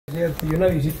Y una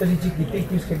visita así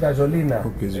chiquitiquis que gasolina.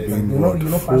 Okay, it's been Uno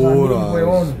pasa 4 mil, hours.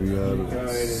 huevón. We are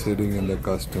sitting in the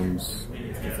customs.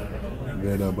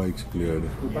 Get our bikes cleared.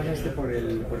 ¿Tú pasaste por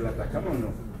el Atacama o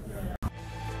no?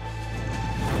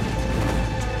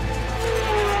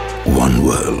 One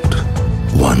world,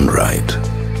 one ride.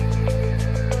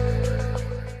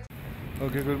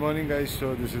 Okay, good morning guys.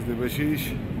 So this is the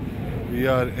Bashish. We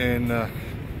are in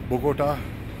Bogota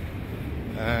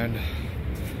and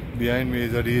behind me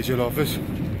is the DHL office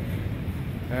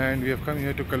and we have come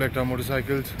here to collect our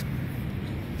motorcycles.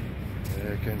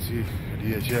 There you can see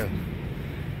DHL.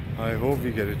 I hope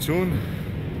we get it soon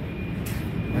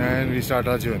and we start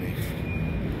our journey.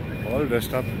 All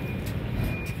dressed up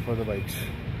for the bikes.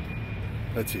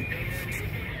 Let's see.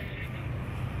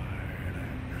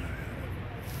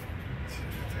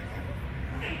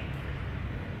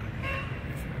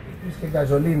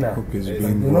 Gasolina. Okay, it's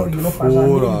been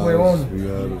 4 hours. We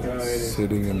are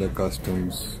sitting in the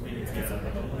customs.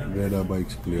 Get our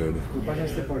bikes cleared. ¿Tú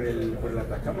pasaste por el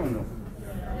Atacama o no?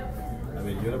 A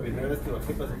ver, yo la primera vez que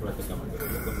bajé pasé por Atacama, pero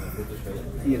no con las fotos allá.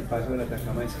 ¿Y el paso del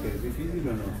Atacama es que es difícil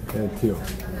o no? Theo,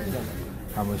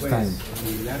 how much Pues, time?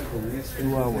 muy largo, es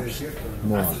 2 hours. desierto.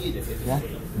 More. ¿Ya?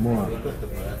 More.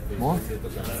 More?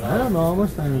 I don't know how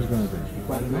much time it's going to take.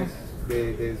 ¿Cuándo es?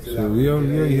 Desde So we are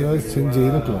here since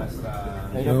 8 o'clock.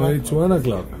 No, it's 1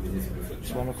 o'clock.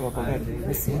 1 o'clock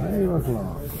already. 5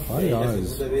 o'clock. 5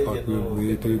 hours. Fuck, we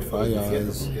waited 5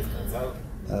 hours.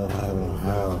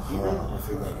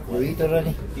 You eat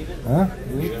already? Huh?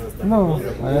 No,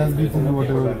 I have eaten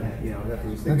whatever.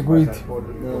 Let's go eat.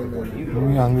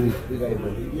 I'm hungry.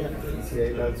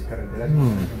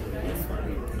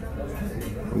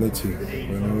 Let's see.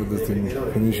 Whenever the thing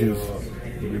finishes,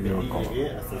 we'll give you a call.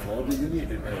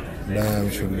 Damn,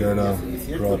 should get a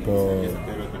proper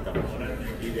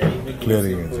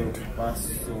clearing agent.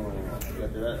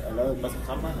 Al lado del paso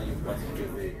Jama hay un paso que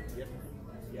es de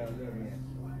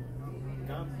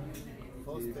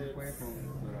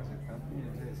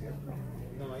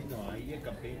no, ahí no, ahí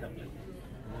acampé en la playa.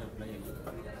 En la playa.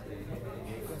 Y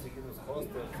ahí conseguimos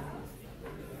hostels.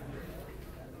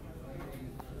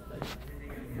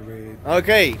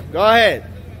 Okay, go ahead.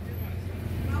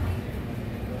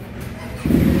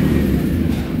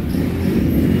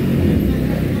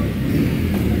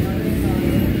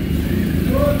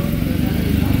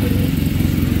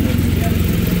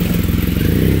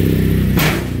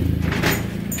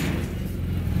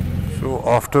 So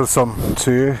after some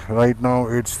say, right now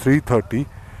it's 3:30.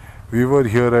 We were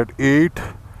here at 8.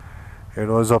 It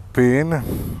was a pain.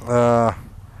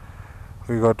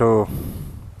 We got to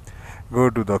go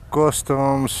to the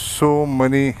customs. So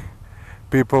many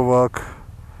paperwork.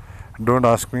 Don't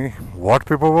ask me what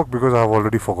paperwork because I have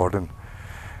already forgotten.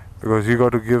 Because you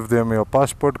got to give them your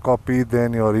passport copy,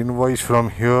 then your invoice from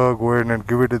here. Go ahead and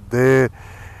give it there,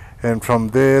 and from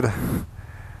there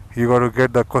you got to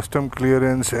get the custom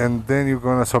clearance, and then you're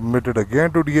gonna submit it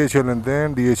again to DHL, and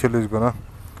then DHL is gonna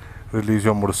release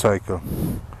your motorcycle.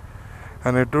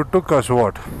 And it took us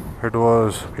what? It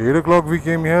was 8 o'clock we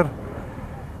came here.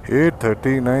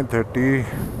 8:30, 9:30,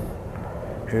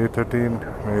 8:13,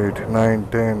 8, 9,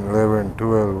 10, 11,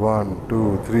 12, 1,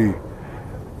 2, 3.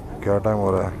 क्या time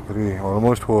हो रहा है? 3,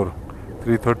 almost 4,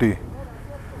 3:30,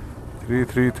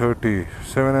 3:30,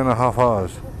 7.5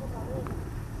 hours.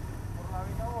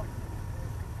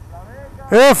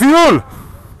 Hey, fuel!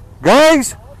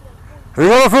 Guys! We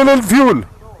gotta fill in fuel!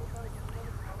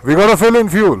 We gotta fill in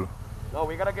fuel. No,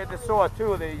 we gotta get the SOA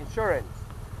too, the insurance.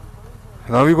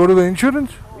 Now we go to the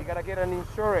insurance? We gotta get an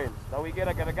insurance. Now we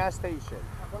gotta get a gas station.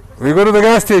 We go to the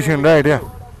gas station, right, yeah.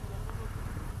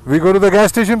 We go to the gas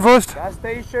station first? Gas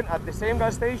station, at the same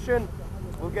gas station,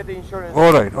 we'll get the insurance.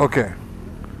 Alright, okay.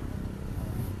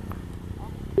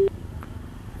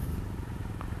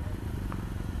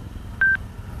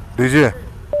 DJ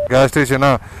gas station,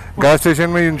 हाँ gas station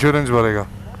में insurance भरेगा.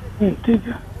 ठीक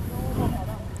है.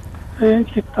 Range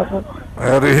कितना था?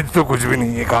 Range तो कुछ भी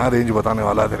नहीं है. कहाँ रेंज बताने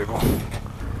वाला है तेरे को.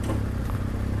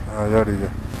 आजा डीजे,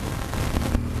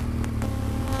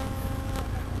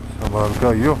 संभाल का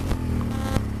आइयो.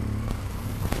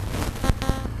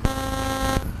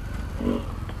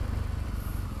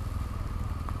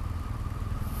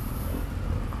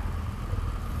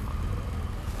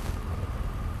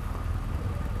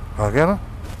 आ गया ना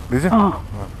डीजे? हाँ.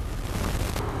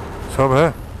 सब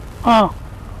है. हाँ.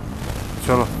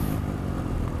 चलो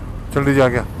चल डीजे आ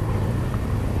गया.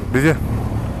 डीजे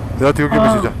जा, थियो के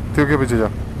पीछे जा, थियो के पीछे जा,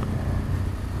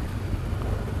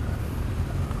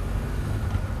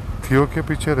 थियो के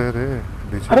पीछे रह रे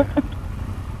DJ.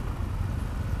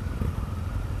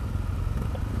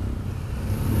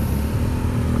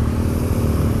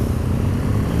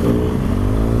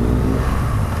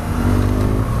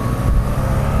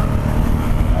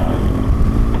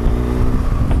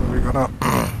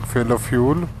 fill a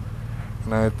fuel,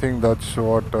 and I think that's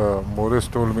what Morris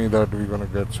told me, that we're gonna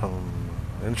get some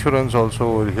insurance also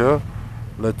over here.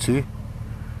 Let's see.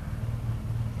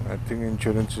 I think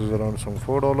insurance is around some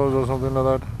 $4 or something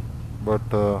like that,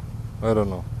 but I don't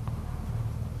know.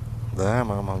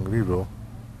 Damn, I'm hungry, bro.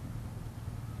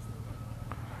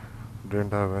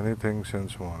 Didn't have anything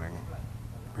since morning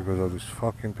because of this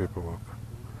fucking paperwork.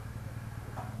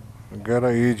 Get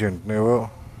an agent. Never.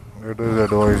 It is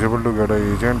advisable to get an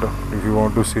agent if you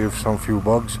want to save some few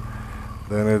bucks.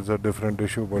 Then it's a different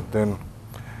issue, but then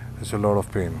it's a lot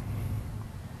of pain.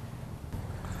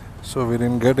 So we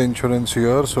didn't get insurance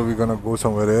here, so we're gonna go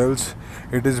somewhere else.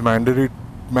 It is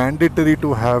mandatory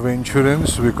to have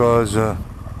insurance because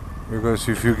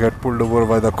if you get pulled over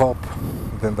by the cop,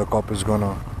 then the cop is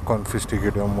gonna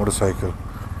confiscate your motorcycle.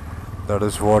 That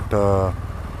is what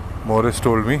Morris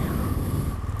told me.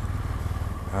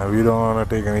 We don't want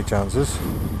to take any chances.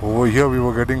 Over here we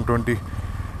were getting 20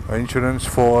 insurance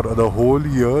for the whole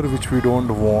year, which we don't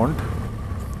want.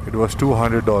 It was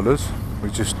 $200,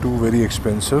 which is too very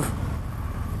expensive,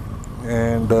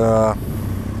 and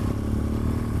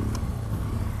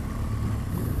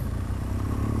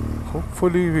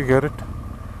hopefully we get it.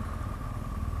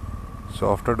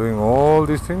 So after doing all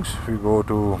these things, we go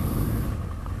to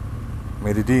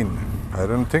Meridian. I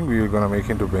don't think we are gonna make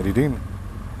it to Meridian,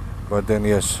 but then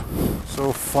yes.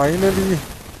 So finally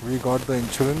we got the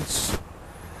insurance.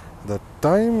 The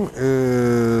time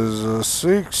is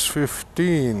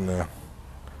 6:15,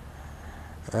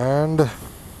 and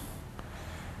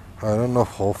I don't know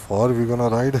how far we're gonna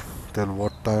ride, till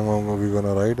what time we're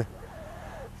gonna ride,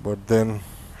 but then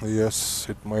yes,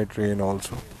 it might rain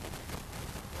also.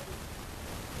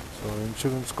 So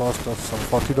insurance cost us some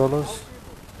 $40.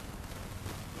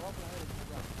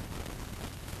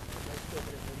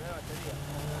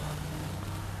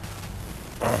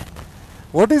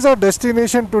 What is our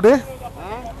destination today?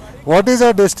 What is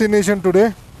our destination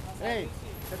today? Hey,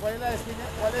 ¿cuál es la destination?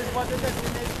 ¿Cuál es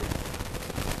destination?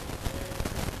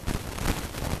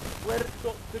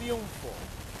 Puerto Triunfo.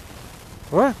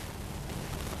 What?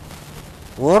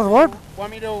 What?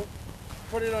 Want me to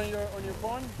put it on your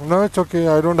phone? No, it's okay.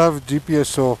 I don't have GPS,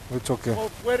 so it's okay. Oh,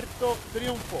 Puerto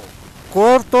Triunfo.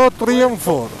 Puerto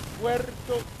Triunfo.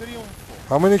 Puerto Triunfo.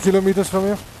 How many kilometers from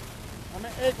here?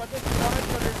 Hey, ¿cuántos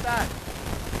kilómetros está?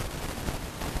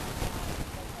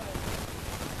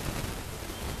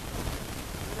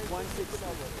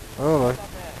 Alright.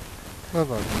 Not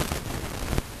bad.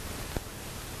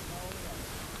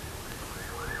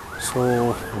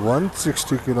 So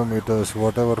 160 kilometers,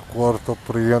 whatever, Puerto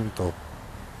Priento.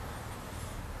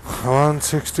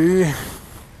 160.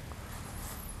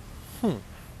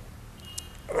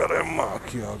 अरे माँ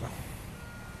की आग.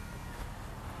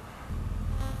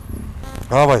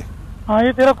 हाँ भाई. हाँ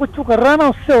ये तेरा कुछ कर रहा है ना,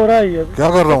 उससे हो रहा है ये. क्या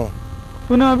कर रहा हूँ?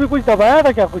 तूने अभी कुछ दबाया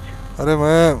था क्या कुछ? अरे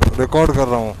मैं रिकॉर्ड कर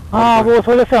रहा हूँ. हाँ वो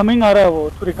थोड़े से हमिंग आ रहा है, वो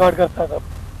तू रिकॉर्ड करता था.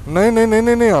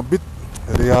 नहीं अभी.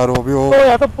 अरे यार वो भी हो. तो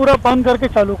या तो पूरा बंद करके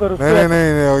चालू करो.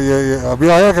 नहीं ये अभी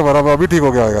आया क्या बराबर? अभी ठीक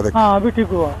हो गया आएगा देख. हाँ अभी ठीक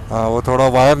हुआ. हाँ वो थोड़ा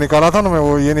वायर निकाला था ना मैं,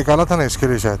 वो ये निकाला था ना, इसके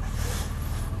लिए शायद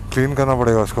क्लीन करना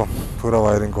पड़ेगा उसको, पूरा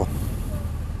वायरिंग को.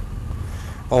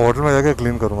 और होटल में जाके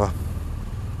क्लीन करूँगा.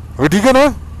 अभी ठीक है ना?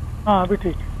 हाँ अभी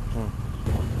ठीक.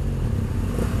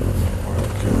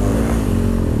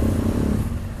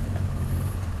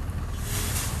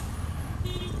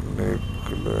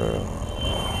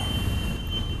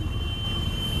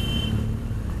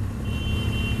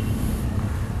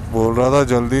 बोल रहा था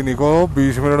जल्दी निकलो,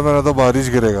 20 मिनट में ना तो बारिश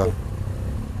गिरेगा.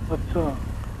 अच्छा.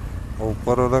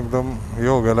 ऊपर एकदम ये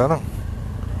हो गया ना.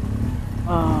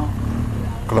 हाँ.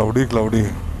 क्लाउडी.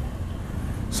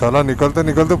 साला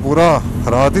निकलते पूरा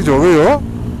रात ही हो गई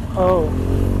हो.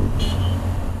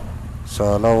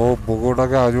 साला वो बोगोटा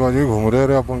के आजू बाजू घूम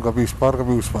रहे अपन, कभी इस पार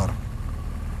कभी उस पार.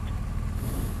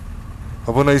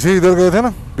 अपन ऐसे ही इधर गए थे ना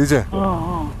नीचे,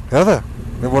 याद है?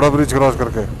 ये बड़ा ब्रिज क्रॉस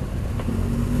करके.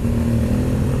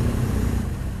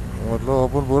 मतलब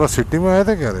अपन पूरा सिटी में आए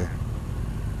थे क्या रे?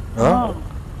 हाँ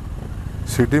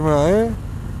सिटी में आए.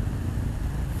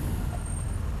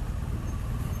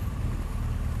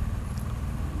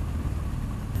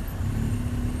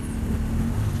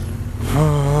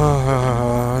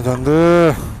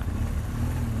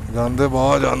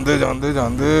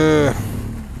 जानदे.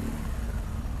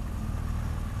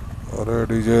 अरे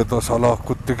डीजे तो साला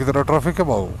कुत्ते की तरह ट्रैफिक है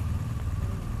बाबू.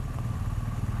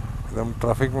 एकदम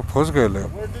ट्रैफिक में फंस गए.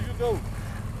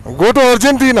 Go to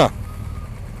Argentina.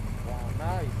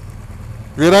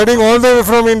 We are riding all the way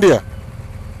from India.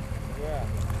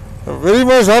 Very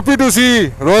much happy to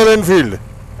see Royal Enfield.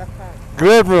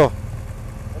 Great bro.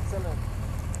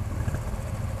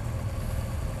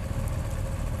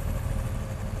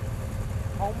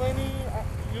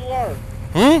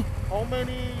 how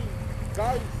many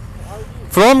guys are you?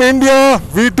 From India,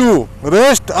 we two.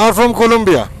 Rest are from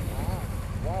Colombia.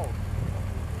 Wow.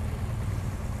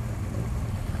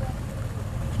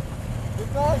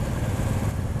 Good night.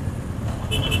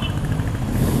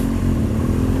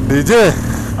 DJ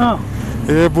हाँ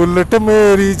ये bullet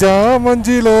मेरी जा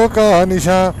मंजिलों का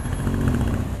निशान.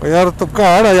 यार तुमका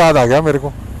गाना याद आ गया मेरे को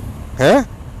है.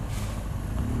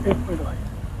 एक मिनट भाई.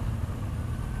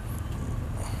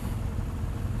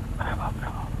 अरे बाप रे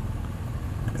बाप.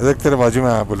 देख तेरे बाजू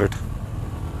में आया बुलेट.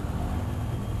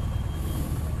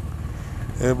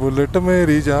 ये बुलेट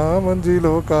मेरी जा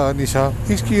मंजिलों का निशान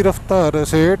इसकी रफ्तार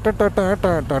से टा टा टा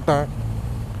टा टा टा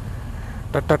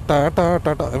टा टा टा टा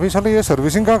टा टा. अभी साले ये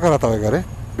सर्विसिंग कहाँ कराता है रे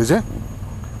डीजे.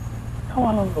 क्या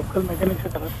मालूम लोकल मैकेनिक से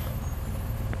करा.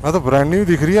 मैं तो ब्रांड न्यू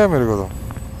दिख रही है मेरे को तो.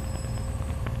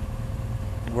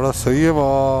 बड़ा सही है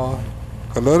वाह.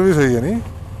 कलर भी सही है नहीं.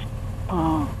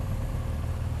 हाँ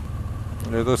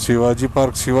ये तो शिवाजी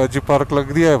पार्क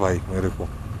लग दिया है भाई मेरे को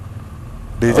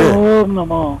डीजे. ओम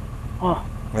नमः. हाँ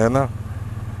है ना.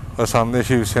 और सामने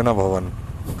शिवसेना भवन.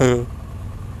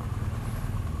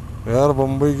 यार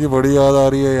बम्बई की बड़ी याद आ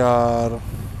रही है यार.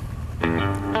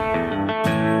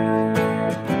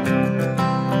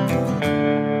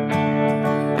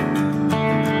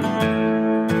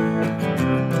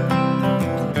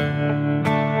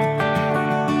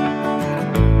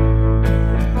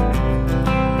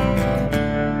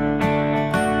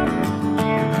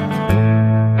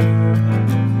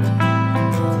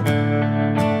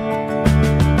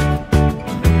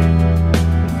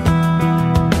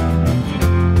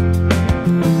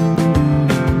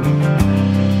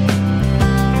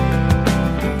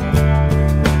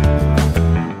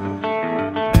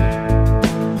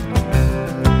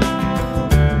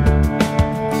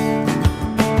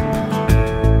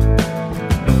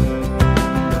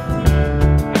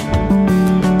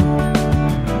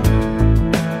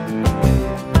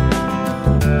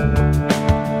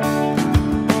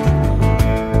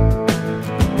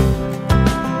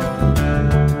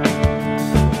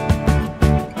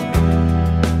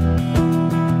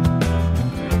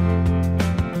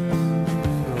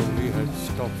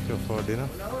 For dinner,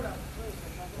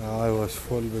 I was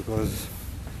full because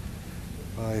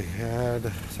I had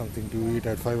something to eat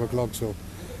at 5 o'clock, so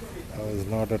I'm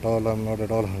not at all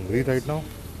hungry right now.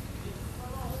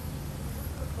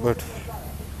 But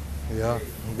yeah,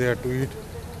 they had to eat.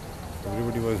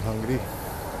 Everybody was hungry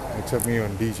except me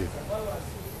and DJ.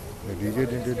 The DJ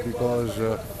did it because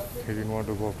he didn't want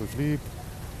to go to sleep.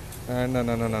 And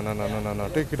no,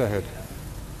 take it ahead.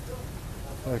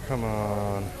 Come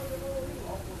on.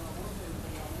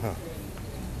 Huh.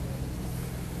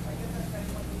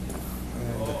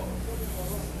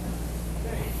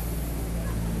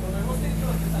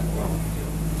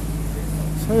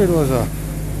 So it was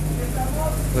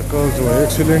the calls were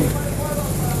excellent.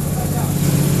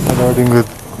 Riding with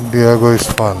Diego is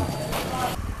fun.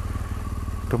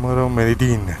 Tomorrow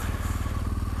Meridian.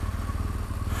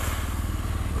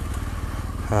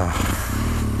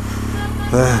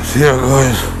 Diego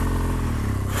is.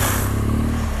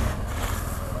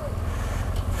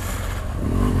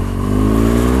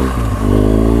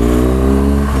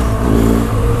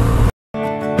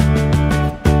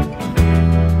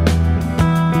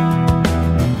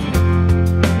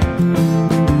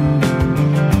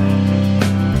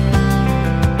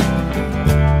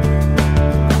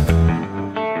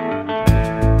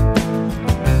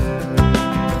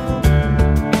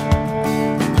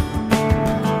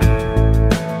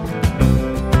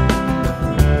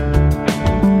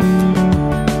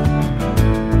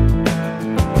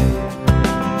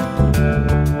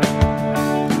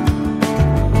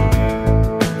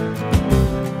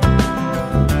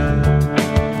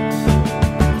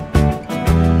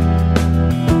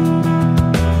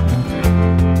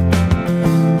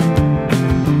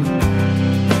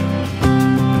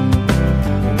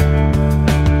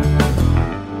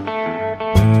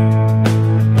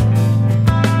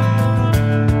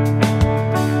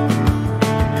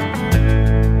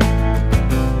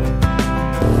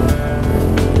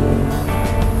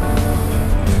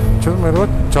 मेरे को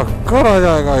चक्कर आ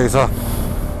जाएगा ऐसा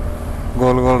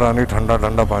गोल गोल रानी ठंडा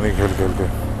ठंडा पानी खेल खेल के.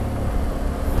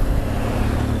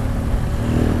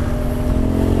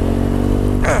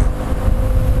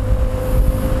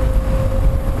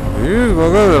 These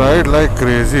buggers ride like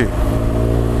crazy.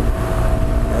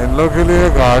 इन लोग के लिए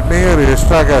गार्ड नहीं है, रेस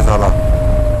ट्रैक है साला.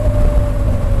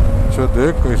 अच्छा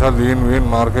देख कैसा लीन वीन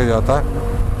मार के जाता है.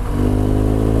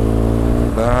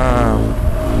 डैम.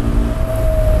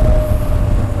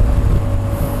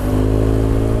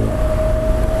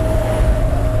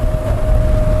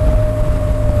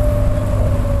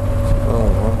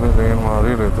 मार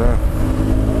ही लेते हैं.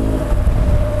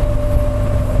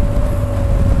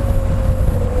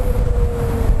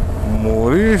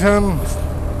 Maurice and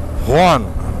Juan,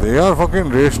 they are fucking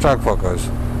racetrack fuckers.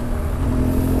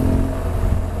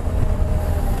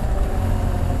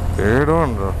 They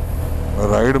don't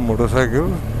ride motorcycle,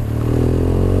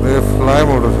 they fly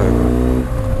motorcycle.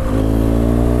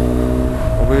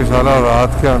 अभी साला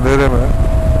रात के अंधेरे में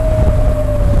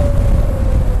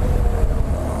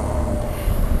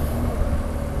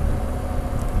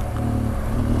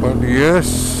but yes,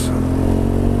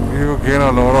 you gain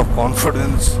a lot of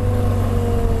confidence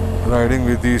riding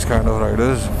with these kind of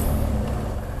riders.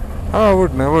 I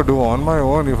would never do on my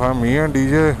own. If I'm me and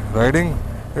DJ riding,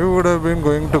 we would have been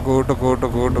going to go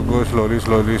slowly.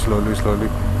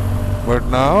 But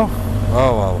now,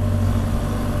 oh wow,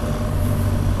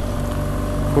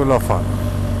 full of fun.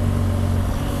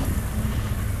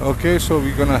 Okay, so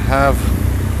we're gonna have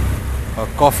a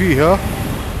coffee here.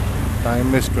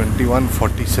 Time is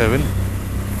 21:47.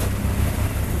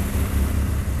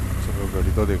 चलो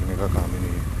गाड़ी तो देखने का काम ही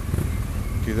नहीं है.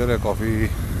 किधर है कॉफ़ी?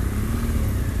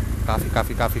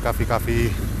 काफ़ी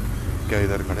क्या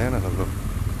इधर खड़े हैं ना सब लोग?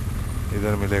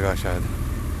 इधर मिलेगा शायद.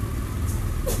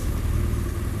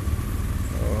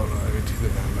 ऑलराइट,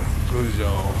 घुस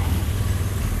जाओ.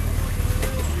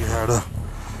 We had a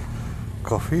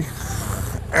coffee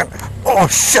and oh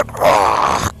shit!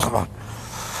 Come on,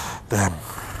 damn.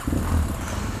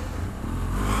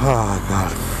 Oh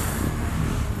god.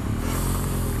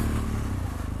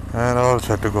 And all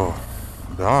set to go.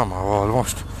 Damn, I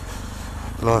almost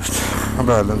lost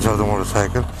balance of the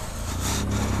motorcycle.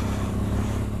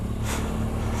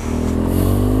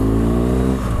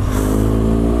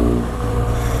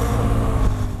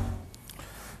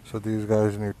 So these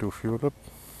guys need to fuel up.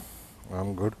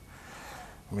 I'm good.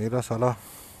 मेरा साला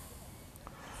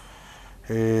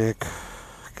एक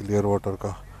clear water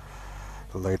का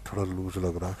light थोड़ा loose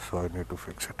लग रहा है, so I need to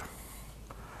fix it.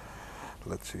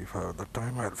 Let's see if I have the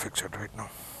time. I'll fix it right now.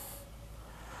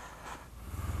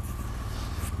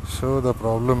 So the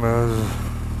problem is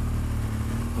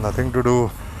nothing to do.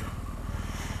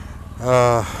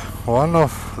 One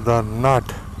of the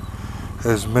nut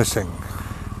is missing.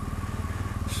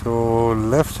 So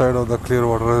left side of the clear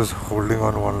water is holding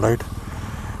on one light.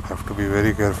 Have to be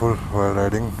very careful while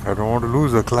riding. I don't want to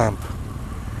lose the clamp.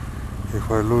 If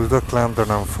I lose the clamp, then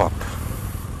I'm fucked.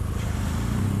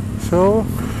 So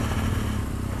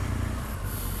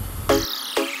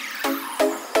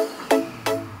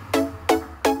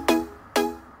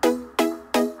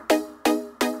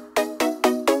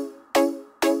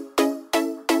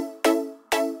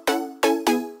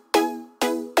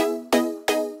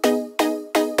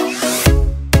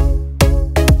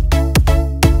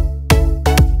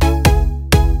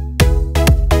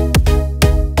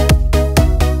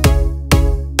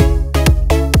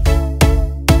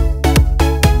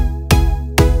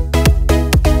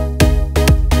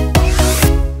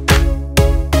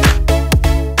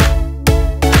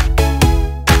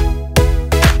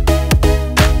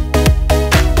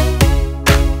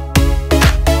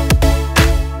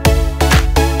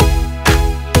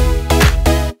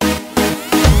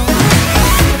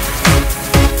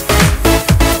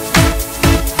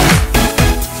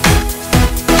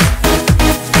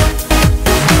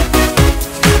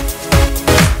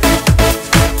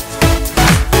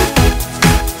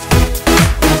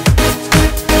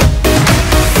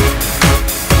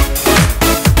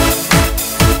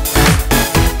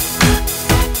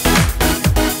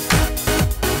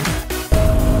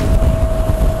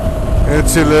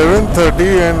it's 11:30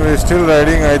 and we're still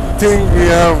riding. I think we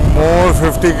have more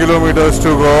 50 kilometers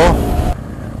to go.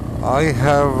 I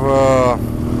have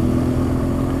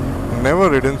never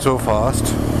ridden so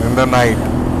fast in the night.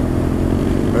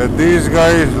 With these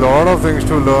guys, lot of things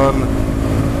to learn.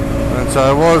 And so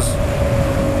I was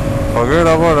forget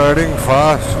about riding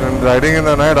fast and riding in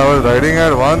the night. I was riding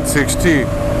at 160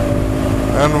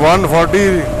 and 140,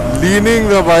 leaning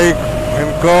the bike in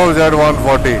curves at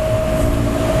 140.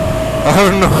 I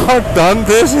have not done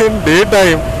this in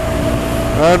daytime.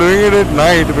 I am doing it at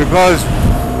night because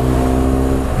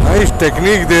nice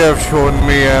technique they have shown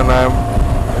me and I am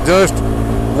just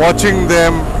watching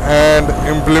them and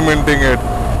implementing it.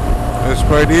 It's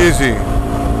quite easy.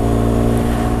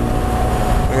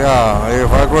 Yeah,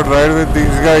 if I could ride with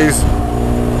these guys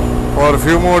for a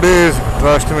few more days,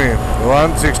 trust me,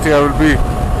 160 I will be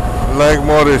like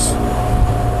Morris.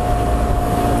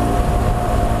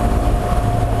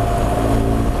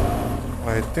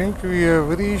 I think we have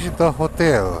reached the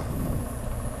hotel.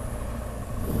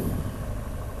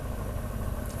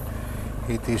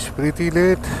 It is pretty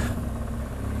late,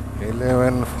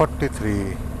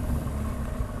 11:43.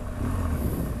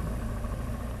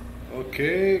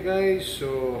 Okay guys,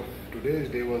 so today's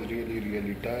day was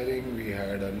really tiring. We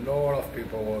had a lot of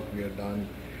paperwork we had done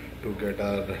to get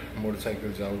our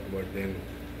motorcycles out, but then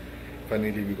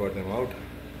finally we got them out.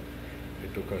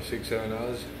 It took us 6-7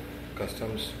 hours.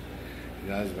 Customs is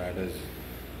as bad as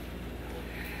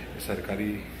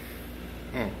Sarkari.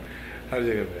 Har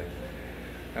jagah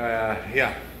pe.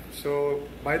 Yeah, so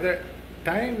by the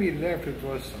time we left it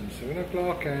was some 7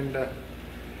 o'clock, and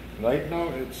right now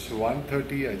it's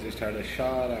 1:30. I just had a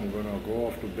shower. I'm gonna go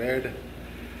off to bed,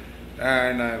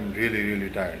 and I'm really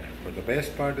tired. But the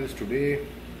best part is today,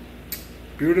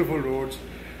 beautiful roads.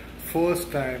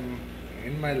 First time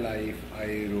in my life I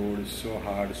rode so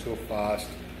hard, so fast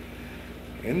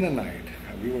in the night.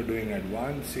 We were doing at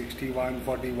 160,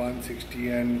 140, 160,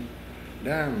 and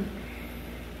damn,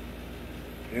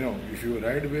 you know, if you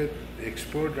ride with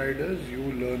expert riders,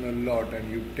 you learn a lot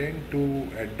and you tend to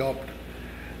adopt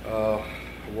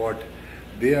what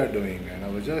they are doing. And I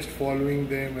was just following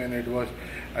them, and it was,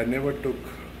 I never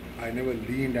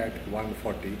leaned at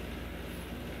 140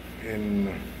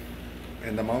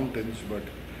 in the mountains, but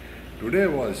today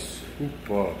was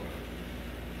superb.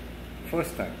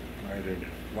 First time I did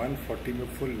 140 with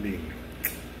full lean.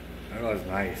 That was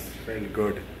nice, felt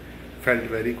good, felt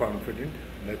very confident.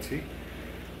 Let's see.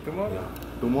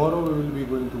 Tomorrow we will be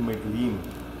going to Medellin.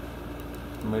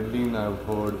 Medellin, I've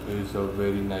heard, is a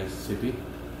very nice city,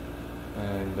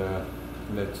 and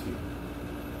let's see.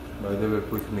 By the way,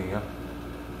 kuch nahi hai.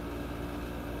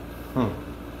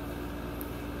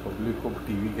 Public को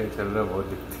TV क्या चल रहा है बहुत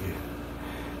दिखती है.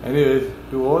 Anyways,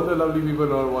 to all the lovely people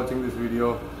who are watching this video,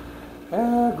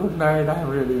 good night. I'm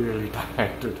really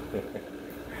tired today.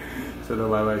 So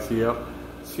bye bye. See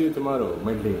you tomorrow.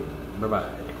 Medellin. Bye bye.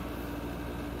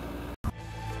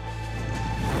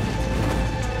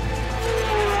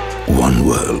 One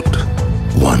world,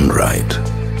 one ride.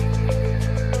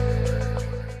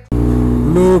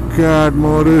 Look at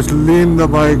Maurice lean the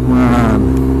bike,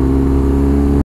 man.